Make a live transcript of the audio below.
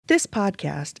This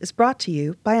podcast is brought to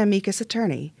you by Amicus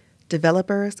Attorney,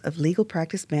 developers of legal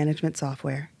practice management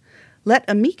software. Let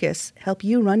Amicus help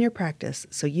you run your practice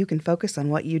so you can focus on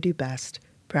what you do best,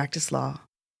 practice law.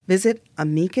 Visit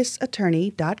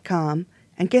amicusattorney.com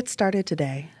and get started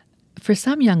today. For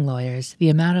some young lawyers, the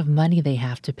amount of money they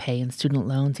have to pay in student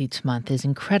loans each month is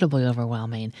incredibly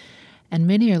overwhelming, and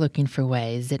many are looking for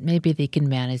ways that maybe they can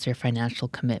manage their financial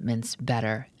commitments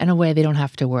better in a way they don't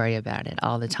have to worry about it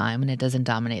all the time and it doesn't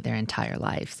dominate their entire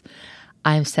lives.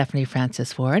 I'm Stephanie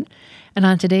Francis Ward, and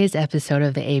on today's episode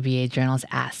of the ABA Journal's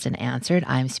Asked and Answered,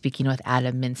 I'm speaking with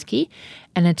Adam Minsky,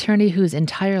 an attorney whose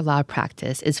entire law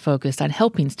practice is focused on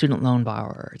helping student loan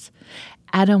borrowers.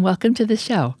 Adam, welcome to the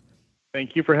show.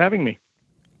 Thank you for having me.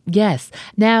 Yes.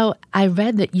 Now, I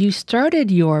read that you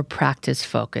started your practice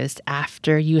focused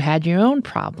after you had your own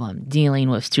problem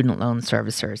dealing with student loan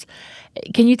servicers.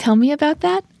 Can you tell me about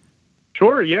that?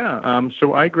 Sure, yeah.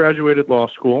 So I graduated law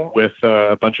school with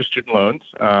a bunch of student loans,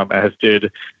 as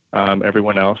did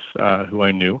everyone else who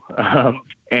I knew.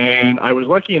 And I was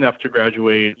lucky enough to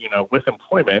graduate, with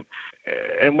employment.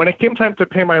 And when it came time to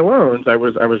pay my loans, I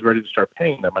was ready to start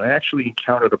paying them. And I actually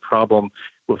encountered a problem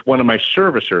with one of my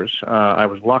servicers. I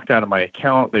was locked out of my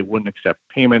account. They wouldn't accept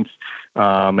payments.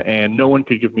 And no one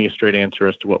could give me a straight answer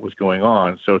as to what was going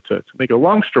on. So to make a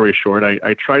long story short,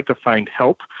 I tried to find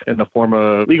help in the form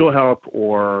of legal help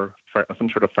or some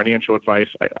sort of financial advice.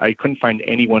 I couldn't find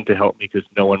anyone to help me because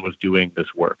no one was doing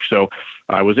this work. So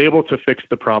I was able to fix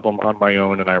the problem on my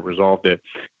own and I resolved it.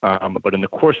 But in the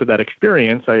course of that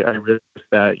experience, I realized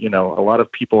that, a lot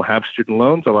of people have student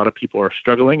loans, a lot of people are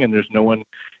struggling, and there's no one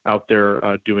out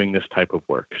there doing this type of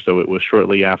work. So it was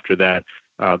shortly after that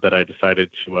that I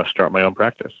decided to start my own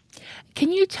practice.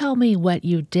 Can you tell me what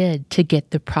you did to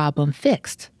get the problem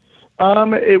fixed?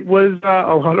 It was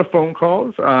a lot of phone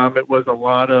calls. It was a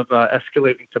lot of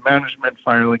escalating to management,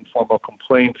 filing formal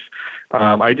complaints.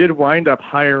 I did wind up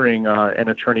hiring an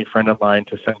attorney friend of mine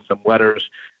to send some letters,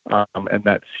 and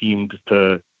that seemed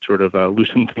to sort of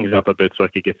loosen things up a bit so I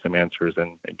could get some answers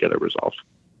and get it resolved.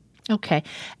 Okay.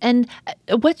 And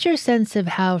what's your sense of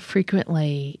how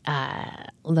frequently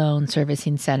loan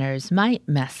servicing centers might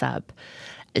mess up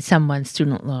someone's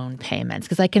student loan payments?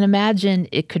 Because I can imagine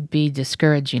it could be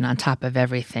discouraging on top of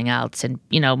everything else. And,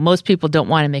 most people don't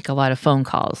want to make a lot of phone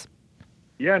calls.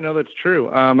 Yeah, no, that's true.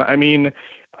 My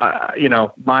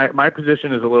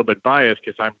position is a little bit biased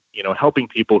because I'm, helping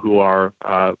people who are,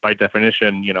 by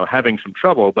definition, having some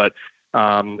trouble. But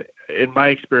in my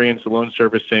experience, loan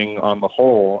servicing on the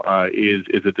whole is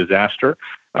a disaster.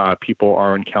 People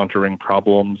are encountering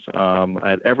problems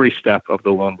at every step of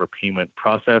the loan repayment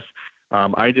process.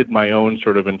 I did my own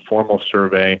sort of informal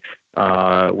survey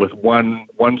with one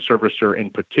servicer in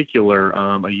particular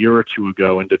a year or two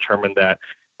ago and determined that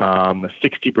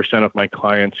 60% of my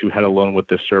clients who had a loan with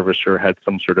this servicer had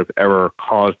some sort of error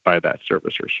caused by that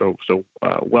servicer. So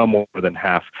well more than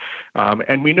half.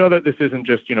 And we know that this isn't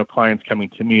just, clients coming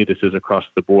to me. This is across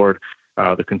the board.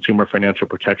 The Consumer Financial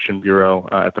Protection Bureau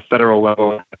at the federal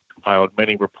level has compiled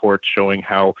many reports showing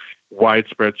how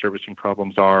widespread servicing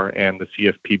problems are, and the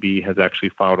CFPB has actually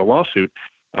filed a lawsuit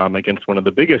against one of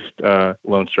the biggest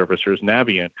loan servicers,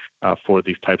 Navient, for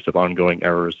these types of ongoing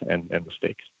errors and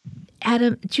mistakes.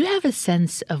 Adam, do you have a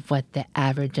sense of what the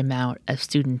average amount of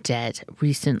student debt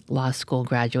recent law school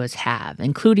graduates have,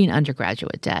 including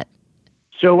undergraduate debt?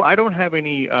 So I don't have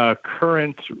any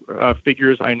current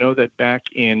figures. I know that back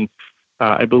in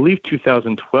I believe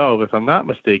 2012, if I'm not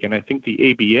mistaken, I think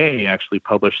the ABA actually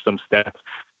published some stats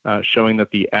showing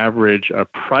that the average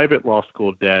private law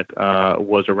school debt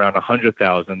was around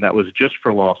 $100,000. That was just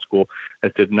for law school.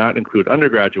 That did not include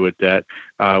undergraduate debt,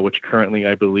 which currently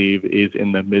I believe is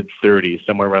in the mid-30s,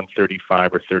 somewhere around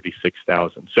 $35,000 or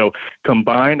 $36,000. So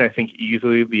combined, I think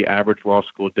easily the average law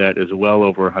school debt is well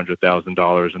over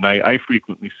 $100,000, and I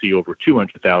frequently see over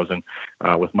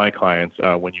 $200,000 with my clients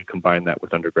when you combine that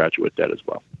with undergraduate debt as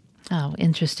well. Oh,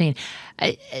 interesting.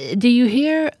 Do you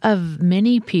hear of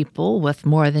many people with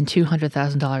more than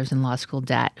 $200,000 in law school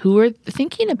debt who are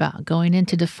thinking about going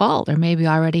into default or maybe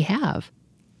already have?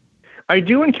 I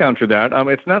do encounter that.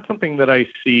 It's not something that I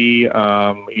see,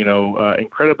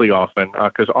 incredibly often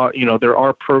because, there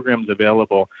are programs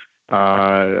available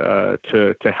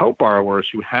to help borrowers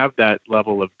who have that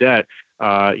level of debt.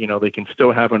 They can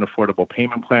still have an affordable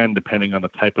payment plan depending on the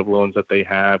type of loans that they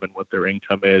have and what their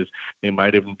income is. They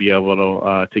might even be able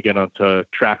to get onto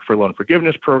track for loan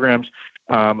forgiveness programs.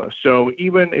 So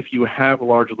even if you have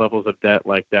large levels of debt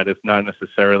like that, it's not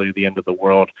necessarily the end of the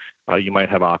world. You might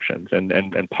have options.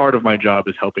 And part of my job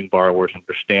is helping borrowers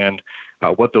understand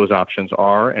what those options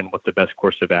are and what the best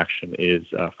course of action is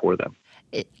for them.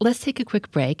 Let's take a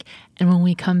quick break. And when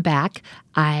we come back,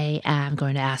 I am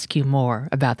going to ask you more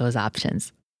about those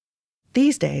options.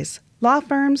 These days, law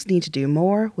firms need to do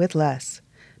more with less.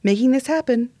 Making this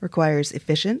happen requires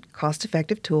efficient,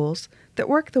 cost-effective tools that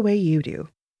work the way you do.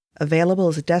 Available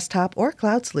as a desktop or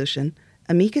cloud solution,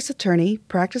 Amicus Attorney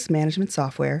Practice Management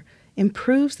Software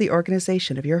improves the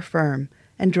organization of your firm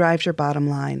and drives your bottom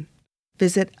line.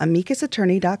 Visit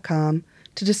amicusattorney.com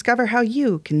to discover how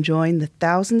you can join the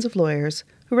thousands of lawyers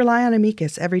who rely on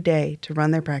Amicus every day to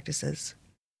run their practices.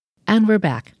 And we're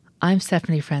back. I'm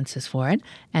Stephanie Francis Ford,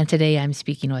 and today I'm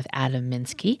speaking with Adam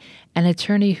Minsky, an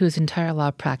attorney whose entire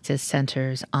law practice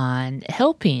centers on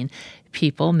helping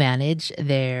people manage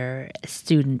their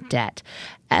student debt.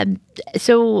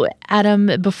 So,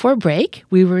 Adam, before break,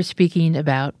 we were speaking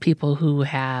about people who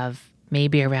have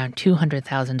maybe around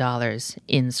 $200,000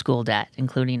 in school debt,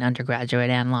 including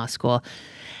undergraduate and law school.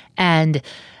 And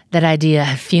that idea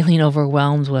of feeling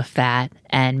overwhelmed with that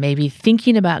and maybe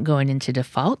thinking about going into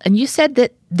default. And you said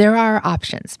that there are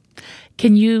options.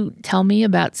 Can you tell me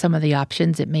about some of the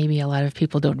options that maybe a lot of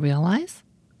people don't realize?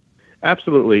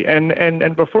 Absolutely.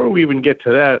 And before we even get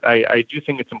to that, I do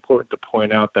think it's important to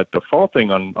point out that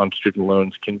defaulting on student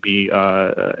loans can be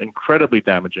incredibly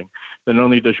damaging. Not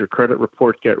only does your credit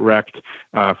report get wrecked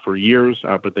for years,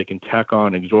 but they can tack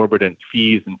on exorbitant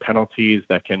fees and penalties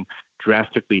that can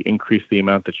drastically increase the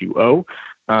amount that you owe.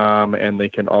 And they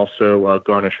can also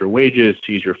garnish your wages,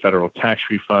 seize your federal tax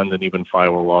refund, and even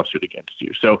file a lawsuit against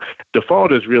you. So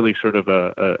default is really sort of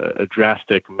a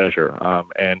drastic measure.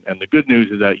 And the good news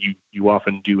is that you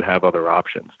often do have other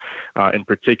options, in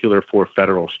particular for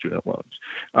federal student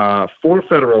loans. For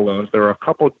federal loans, there are a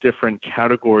couple different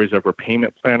categories of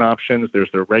repayment plan options.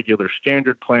 There's the regular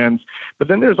standard plans, but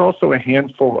then there's also a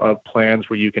handful of plans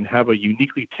where you can have a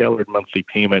uniquely tailored monthly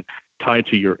payment tied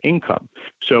to your income.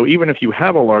 So even if you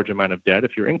have a large amount of debt,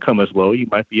 if your income is low, you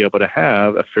might be able to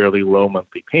have a fairly low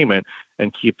monthly payment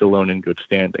and keep the loan in good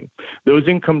standing. Those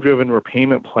income-driven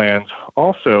repayment plans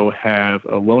also have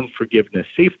a loan forgiveness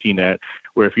safety net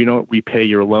where if you don't repay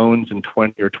your loans in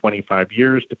 20 or 25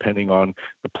 years, depending on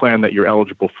the plan that you're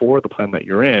eligible for, the plan that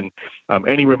you're in,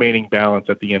 any remaining balance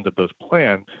at the end of those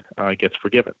plans gets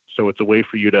forgiven. So it's a way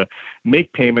for you to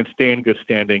make payments, stay in good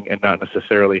standing, and not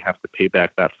necessarily have to pay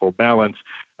back that full balance.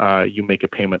 You make a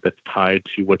payment that's tied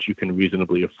to what you can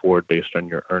reasonably afford based on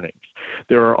your earnings.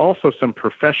 There are also some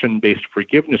profession-based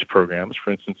forgiveness programs.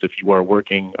 For instance, if you are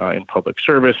working in public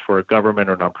service for a government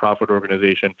or nonprofit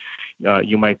organization,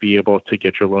 you might be able to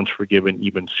get your loans forgiven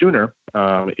even sooner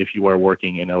if you are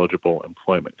working in eligible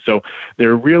employment. So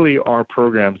there really are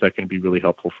programs that can be really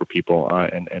helpful for people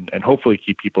and hopefully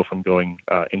keep people from going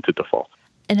into default.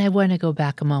 And I want to go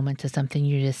back a moment to something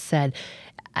you just said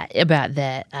about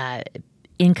the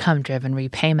income-driven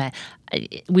repayment.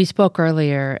 We spoke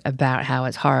earlier about how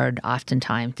it's hard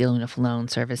oftentimes dealing with loan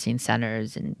servicing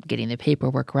centers and getting the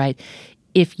paperwork right.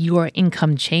 If your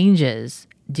income changes,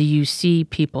 do you see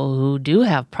people who do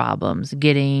have problems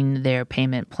getting their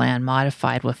payment plan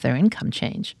modified with their income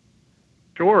change?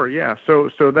 Sure, yeah. So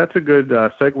that's a good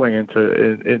segue into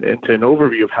an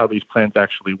overview of how these plans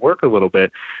actually work a little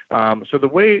bit. So the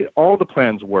way all the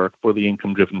plans work for the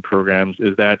income-driven programs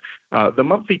is that the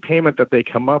monthly payment that they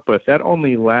come up with, that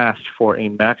only lasts for a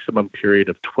maximum period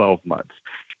of 12 months.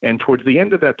 And towards the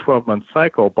end of that 12-month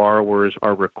cycle, borrowers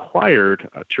are required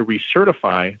to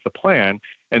recertify the plan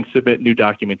and submit new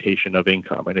documentation of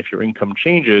income. And if your income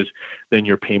changes, then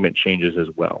your payment changes as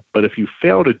well. But if you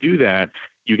fail to do that,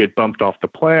 you get bumped off the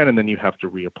plan and then you have to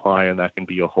reapply, and that can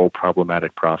be a whole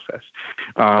problematic process.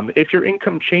 If your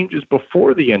income changes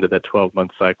before the end of that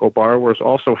 12-month cycle, borrowers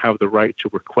also have the right to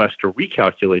request a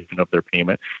recalculation of their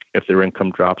payment if their income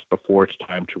drops before it's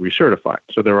time to recertify.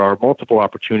 So there are multiple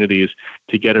opportunities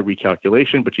to get a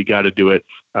recalculation, but you got to do it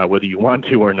whether you want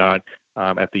to or not.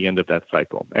 At the end of that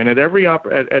cycle. And at every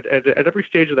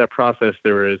stage of that process,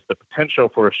 there is the potential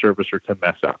for a servicer to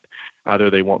mess up.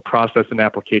 Either they won't process an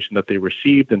application that they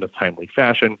received in a timely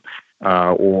fashion,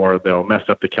 or they'll mess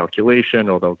up the calculation,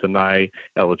 or they'll deny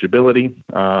eligibility.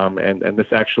 And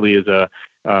this actually is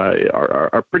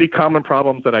are pretty common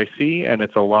problems that I see, and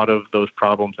it's a lot of those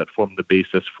problems that form the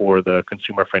basis for the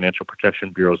Consumer Financial Protection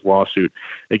Bureau's lawsuit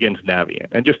against Navient.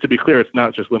 And just to be clear, it's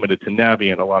not just limited to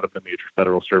Navient. A lot of the major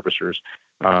federal servicers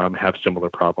have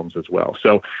similar problems as well.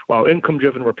 So while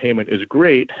income-driven repayment is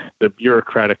great, the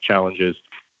bureaucratic challenges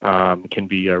can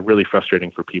be really frustrating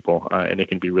for people, and it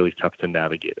can be really tough to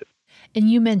navigate it.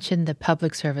 And you mentioned the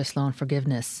Public Service Loan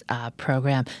Forgiveness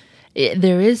Program.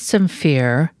 There is some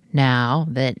fear now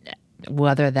that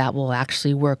whether that will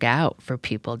actually work out for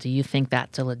people. Do you think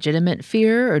that's a legitimate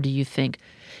fear, or do you think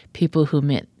people who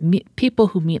meet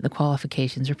the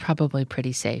qualifications are probably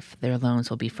pretty safe. Their loans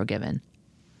will be forgiven.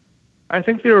 I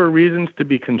think there are reasons to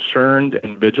be concerned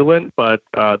and vigilant, but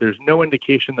there's no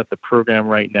indication that the program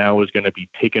right now is going to be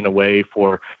taken away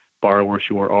for borrowers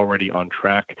who are already on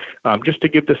track. Just to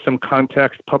give this some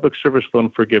context, public service loan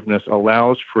forgiveness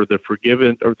allows for the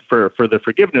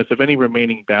forgiveness of any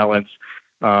remaining balance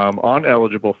on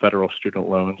eligible federal student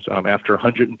loans after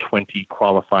 120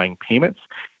 qualifying payments.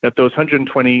 If those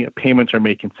 120 payments are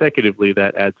made consecutively,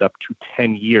 that adds up to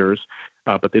 10 years,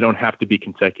 but they don't have to be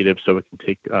consecutive, so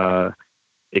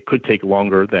it could take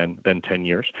longer than 10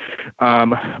 years.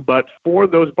 But for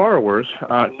those borrowers,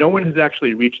 no one has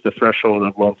actually reached the threshold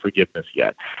of loan forgiveness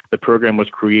yet. The program was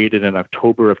created in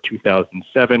October of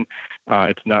 2007.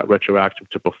 It's not retroactive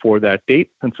to before that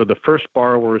date. And so the first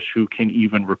borrowers who can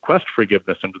even request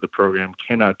forgiveness under the program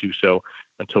cannot do so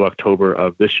until October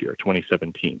of this year,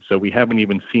 2017. So we haven't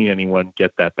even seen anyone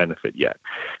get that benefit yet.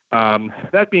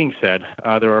 That being said,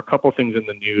 there are a couple things in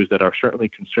the news that are certainly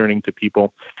concerning to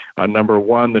people. Number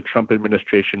one, the Trump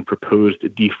administration proposed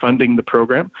defunding the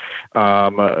program,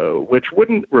 which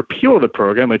wouldn't repeal the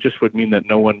program. It just would mean that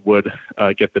no one would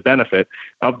get the benefit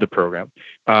of the program.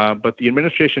 But the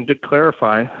administration did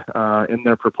clarify in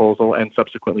their proposal and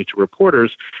subsequently to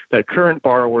reporters that current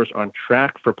borrowers on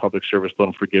track for public service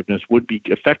loan forgiveness would be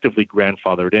effectively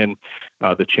grandfathered in.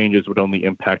 The changes would only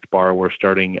impact borrowers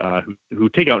starting who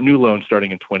take out new loans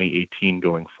starting in 2018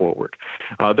 going forward.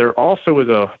 There also is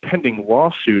a pending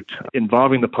lawsuit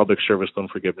involving the public service loan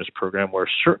forgiveness program where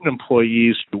certain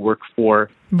employees who work for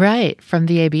from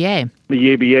the ABA.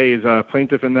 The ABA is a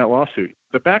plaintiff in that lawsuit.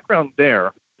 The background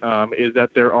there is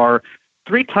that there are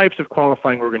three types of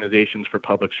qualifying organizations for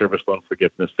public service loan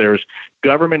forgiveness. There's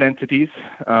government entities,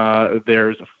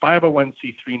 there's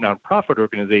 501c3 nonprofit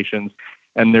organizations,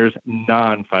 and there's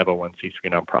non-501c3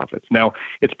 nonprofits. Now,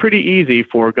 it's pretty easy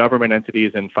for government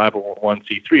entities and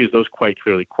 501c3s, those quite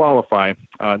clearly qualify.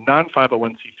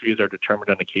 Non-501c3s are determined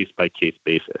on a case-by-case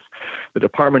basis. The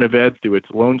Department of Ed, through its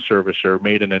loan servicer,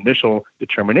 made an initial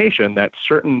determination that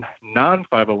certain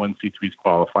non-501c3s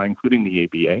qualify, including the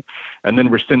ABA, and then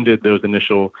rescinded those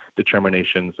initial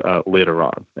determinations later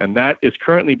on. And that is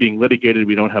currently being litigated.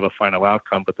 We don't have a final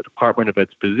outcome, but the Department of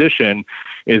Ed's position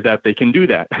is that they can do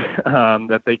that.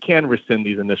 That they can rescind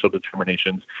these initial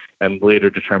determinations and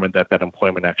later determine that that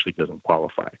employment actually doesn't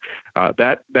qualify.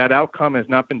 That outcome has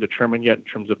not been determined yet in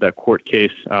terms of that court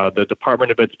case. The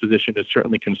Department of Ed's position is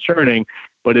certainly concerning,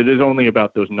 but it is only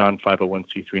about those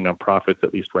non-501c3 nonprofits,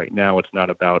 at least right now. It's not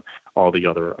about all the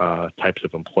other types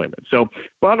of employment. So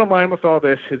bottom line with all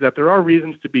this is that there are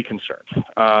reasons to be concerned.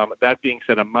 That being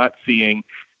said, I'm not seeing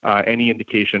any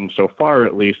indication so far,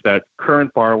 at least, that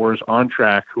current borrowers on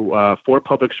track who for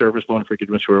public service loan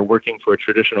forgiveness who are working for a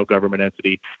traditional government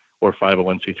entity or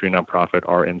 501c3 nonprofit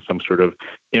are in some sort of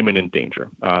imminent danger.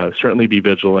 Certainly be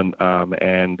vigilant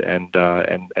and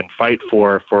fight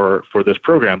for this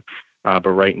program, but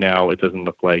right now it doesn't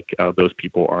look like those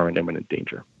people are in imminent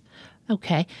danger.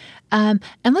 Okay. And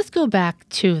let's go back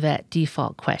to that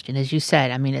default question. As you said,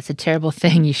 I mean, it's a terrible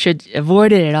thing. You should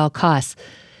avoid it at all costs.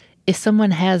 If someone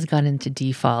has gone into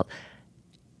default,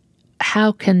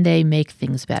 how can they make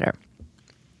things better?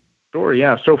 Sure,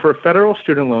 yeah. So for federal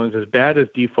student loans, as bad as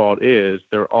default is,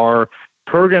 there are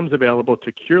programs available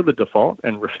to cure the default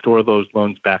and restore those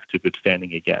loans back to good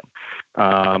standing again.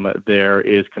 There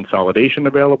is consolidation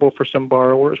available for some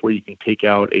borrowers where you can take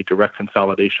out a direct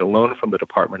consolidation loan from the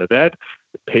Department of Ed.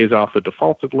 It pays off the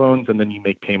defaulted loans, and then you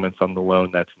make payments on the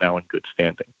loan that's now in good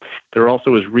standing. There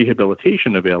also is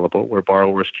rehabilitation available where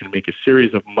borrowers can make a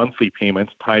series of monthly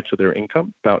payments tied to their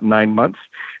income, about 9 months.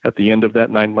 At the end of that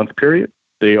 9-month period,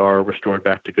 they are restored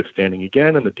back to good standing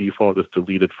again, and the default is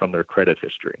deleted from their credit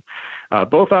history.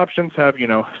 Both options have,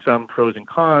 some pros and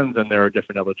cons, and there are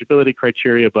different eligibility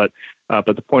criteria, but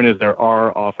the point is there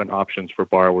are often options for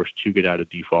borrowers to get out of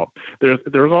default.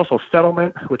 There's also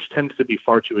settlement, which tends to be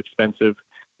far too expensive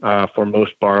for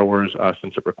most borrowers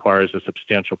since it requires a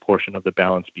substantial portion of the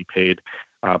balance be paid,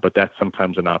 but that's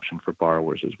sometimes an option for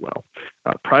borrowers as well.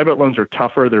 Private loans are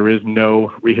tougher. There is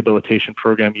no rehabilitation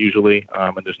program usually,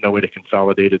 and there's no way to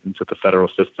consolidate it into the federal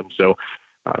system.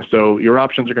 So your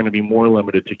options are going to be more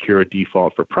limited to cure a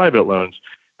default for private loans,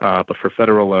 but for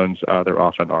federal loans, there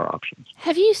often are options.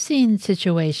 Have you seen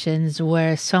situations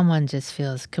where someone just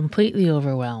feels completely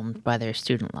overwhelmed by their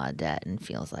student loan debt and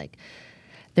feels like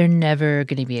they're never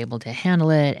going to be able to handle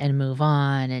it and move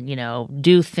on and,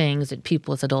 do things that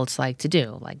people as adults like to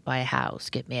do, like buy a house,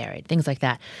 get married, things like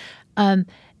that? And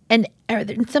in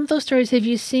some of those stories, have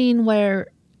you seen where,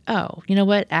 oh, you know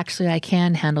what, actually I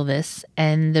can handle this,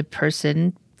 and the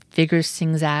person figures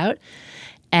things out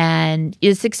and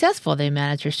is successful. They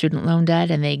manage their student loan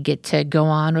debt and they get to go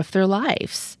on with their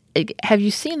lives. Have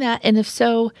you seen that? And if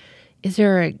so, is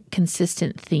there a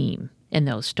consistent theme in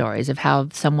those stories of how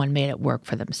someone made it work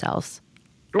for themselves?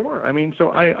 Sure. I mean,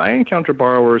 so I encounter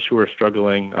borrowers who are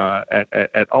struggling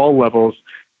at all levels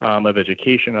of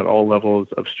education, at all levels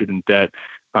of student debt.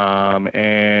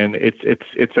 And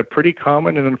it's a pretty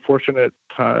common and unfortunate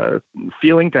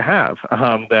feeling to have,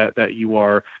 that you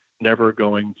are never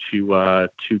going to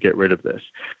get rid of this.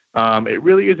 It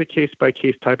really is a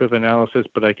case-by-case type of analysis,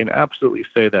 but I can absolutely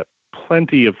say that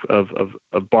plenty of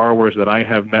borrowers that I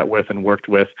have met with and worked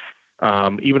with,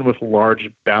 even with large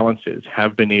balances,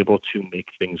 have been able to make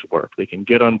things work. They can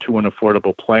get onto an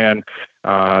affordable plan.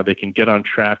 They can get on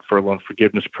track for a loan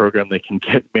forgiveness program. They can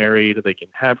get married. They can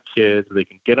have kids. They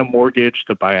can get a mortgage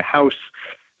to buy a house.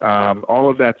 All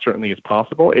of that certainly is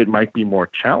possible. It might be more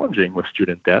challenging with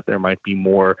student debt. There might be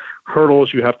more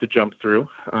hurdles you have to jump through.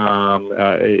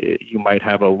 You might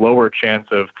have a lower chance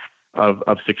of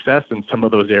success in some of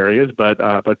those areas,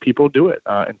 but people do it,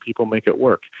 and people make it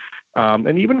work.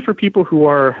 And even for people who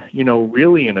are,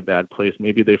 really in a bad place,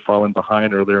 maybe they've fallen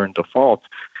behind or they're in default,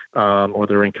 or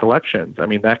they're in collections. I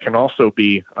mean, that can also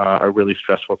be a really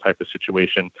stressful type of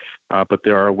situation, but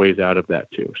there are ways out of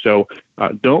that too. So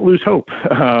don't lose hope.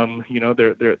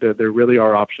 There really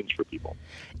are options for people.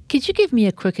 Could you give me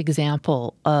a quick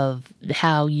example of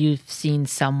how you've seen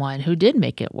someone who did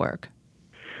make it work?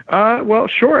 Well,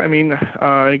 sure. I mean,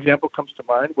 an example comes to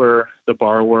mind where the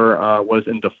borrower was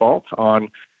in default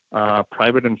on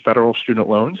private and federal student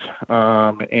loans,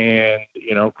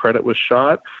 and credit was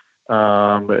shot.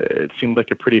 It seemed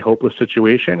like a pretty hopeless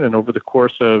situation, and over the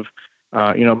course of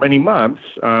many months,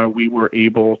 we were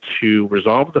able to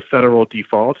resolve the federal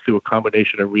default through a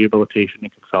combination of rehabilitation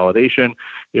and consolidation,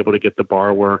 able to get the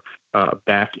borrower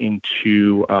back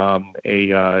into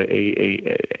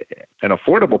an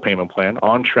affordable payment plan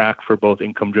on track for both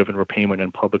income-driven repayment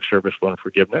and public service loan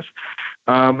forgiveness.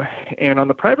 And on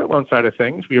the private loan side of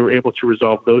things, we were able to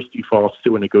resolve those defaults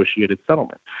through a negotiated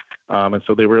settlement. And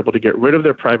so they were able to get rid of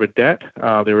their private debt.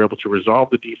 They were able to resolve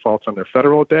the defaults on their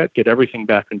federal debt, get everything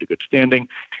back into good standing,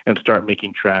 and start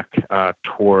making track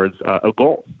towards a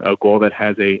goal that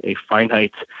has a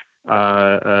finite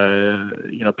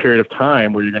period of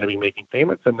time where you're going to be making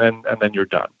payments, and then you're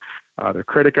done. Their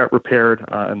credit got repaired,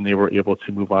 and they were able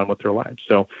to move on with their lives.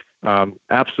 So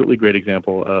absolutely great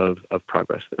example of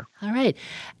progress there. All right.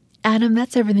 Adam,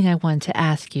 that's everything I wanted to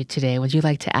ask you today. Would you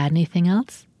like to add anything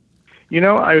else?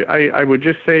 I would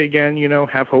just say again,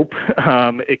 have hope.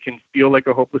 It can feel like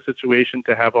a hopeless situation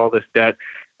to have all this debt.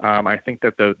 I think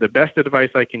that the best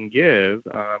advice I can give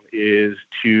is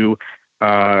to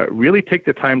really take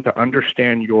the time to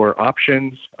understand your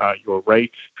options, your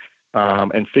rights,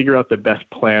 and figure out the best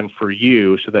plan for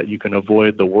you so that you can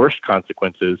avoid the worst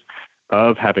consequences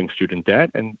of having student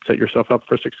debt and set yourself up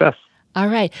for success. All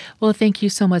right. Well, thank you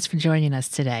so much for joining us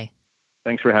today.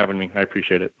 Thanks for having me. I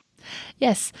appreciate it.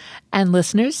 Yes. And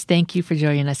listeners, thank you for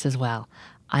joining us as well.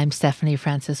 I'm Stephanie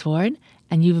Francis Ward,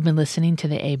 and you've been listening to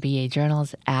the ABA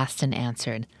Journal's Asked and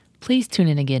Answered. Please tune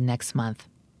in again next month.